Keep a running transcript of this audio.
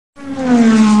Yo,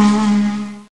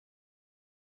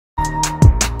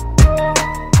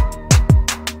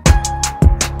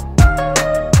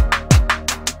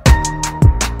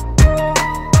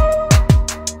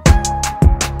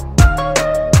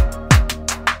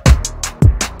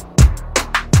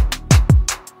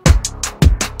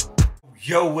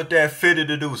 what that fitted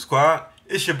to do, squad?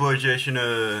 It's your boy Jason,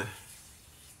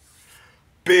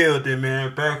 building,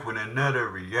 man, back with another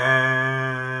reaction.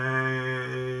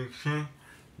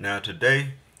 Now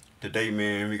today,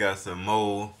 man, we got some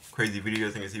more crazy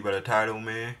videos. You can see by the title,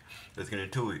 man. Let's get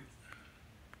into it.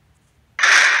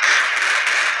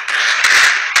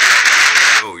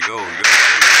 Yo.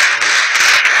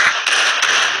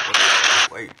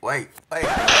 Wait.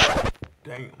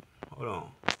 Damn, hold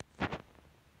on.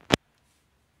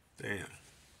 Damn.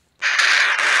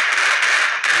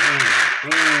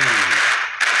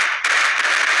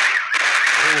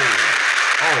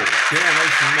 Oh, damn, they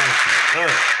smashed it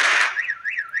up.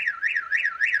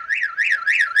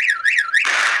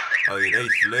 Oh, yeah, they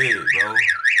slid, bro.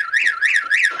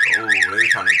 Oh, they were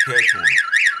trying to catch one.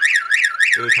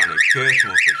 They were trying to catch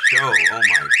one for sure. Oh,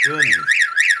 my goodness.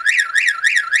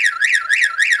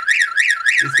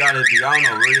 This gotta be, I don't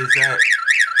know, where is that?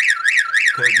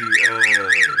 Could be,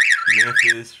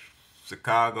 Memphis,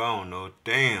 Chicago, I don't know.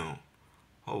 Damn.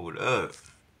 Hold up.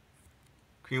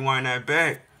 Can you wind that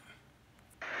back?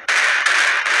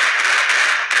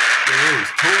 There was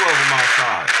two of them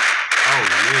outside. Oh,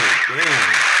 yeah,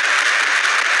 damn.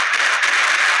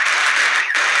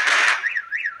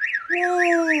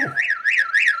 Woo.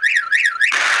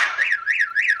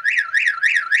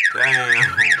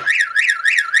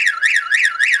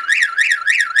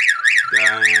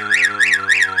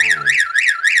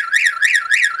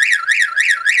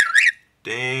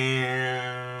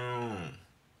 Damn.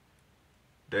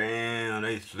 Damn,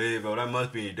 they slid, bro. That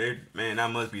must be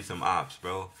that must be some ops,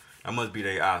 bro. That must be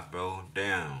they ops, bro.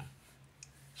 Damn.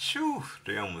 Shoo.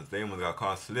 They almost got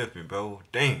caught slipping, bro.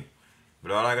 Damn.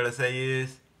 But all I gotta say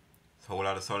is, it's a whole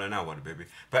lot of salt in that water, baby.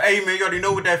 But hey, man, you already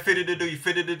know what that fitted to do. You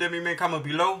fitted to do me, man. Comment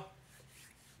below.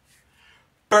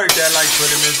 Burn that like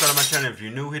button, man. Subscribe to my channel if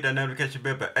you're new. Hit that notification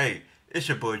bell. But hey, it's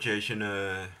your boy Jason,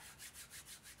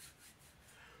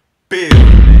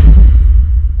 Bill.